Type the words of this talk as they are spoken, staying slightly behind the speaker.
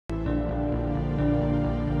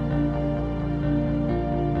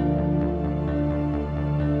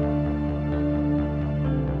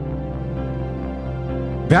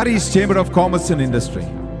Beary's Chamber of Commerce and Industry,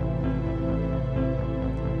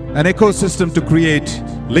 an ecosystem to create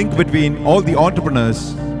link between all the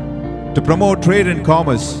entrepreneurs to promote trade and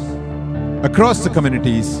commerce across the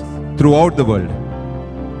communities throughout the world.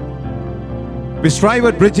 We strive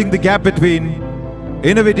at bridging the gap between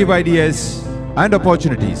innovative ideas and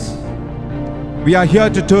opportunities. We are here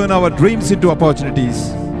to turn our dreams into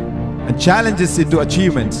opportunities and challenges into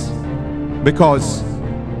achievements, because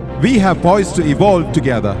we have poised to evolve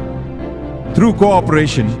together through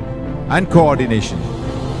cooperation and coordination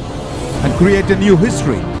and create a new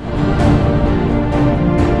history.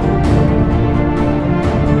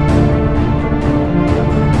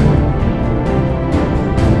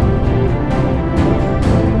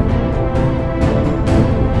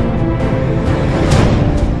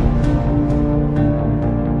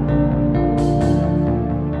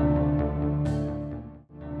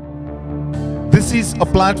 This is a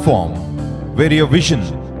platform where your vision,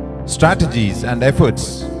 strategies and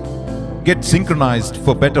efforts get synchronized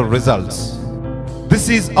for better results. This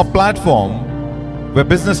is a platform where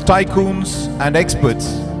business tycoons and experts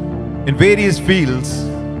in various fields,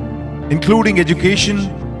 including education,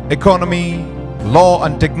 economy, law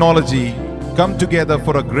and technology, come together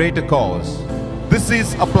for a greater cause. This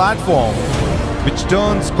is a platform which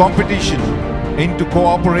turns competition into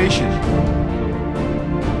cooperation.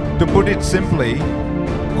 To put it simply,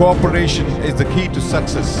 cooperation is the key to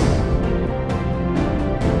success.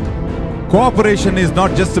 Cooperation is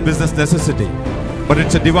not just a business necessity, but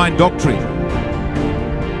it's a divine doctrine.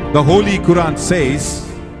 The Holy Quran says,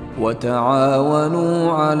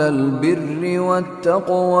 وَتَعَاوَنُوا عَلَى الْبِرِّ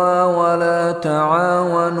وَالتَّقْوَى وَلَا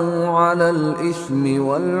تَعَاوَنُوا عَلَى الْإِثْمِ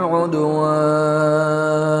وَالْعُدْوَانِ.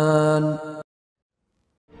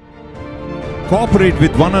 Cooperate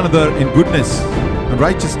with one another in goodness and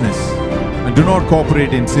righteousness, and do not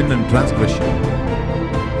cooperate in sin and transgression.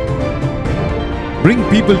 Bring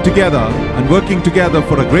people together and working together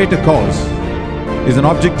for a greater cause is an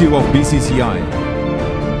objective of BCCI.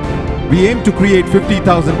 We aim to create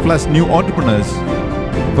 50,000 plus new entrepreneurs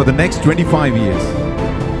for the next 25 years.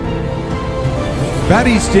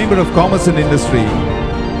 Beary's Chamber of Commerce and Industry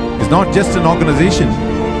is not just an organization,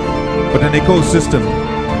 but an ecosystem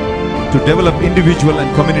to develop individual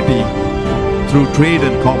and community through trade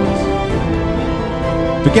and commerce.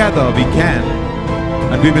 Together we can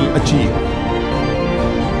and we will achieve.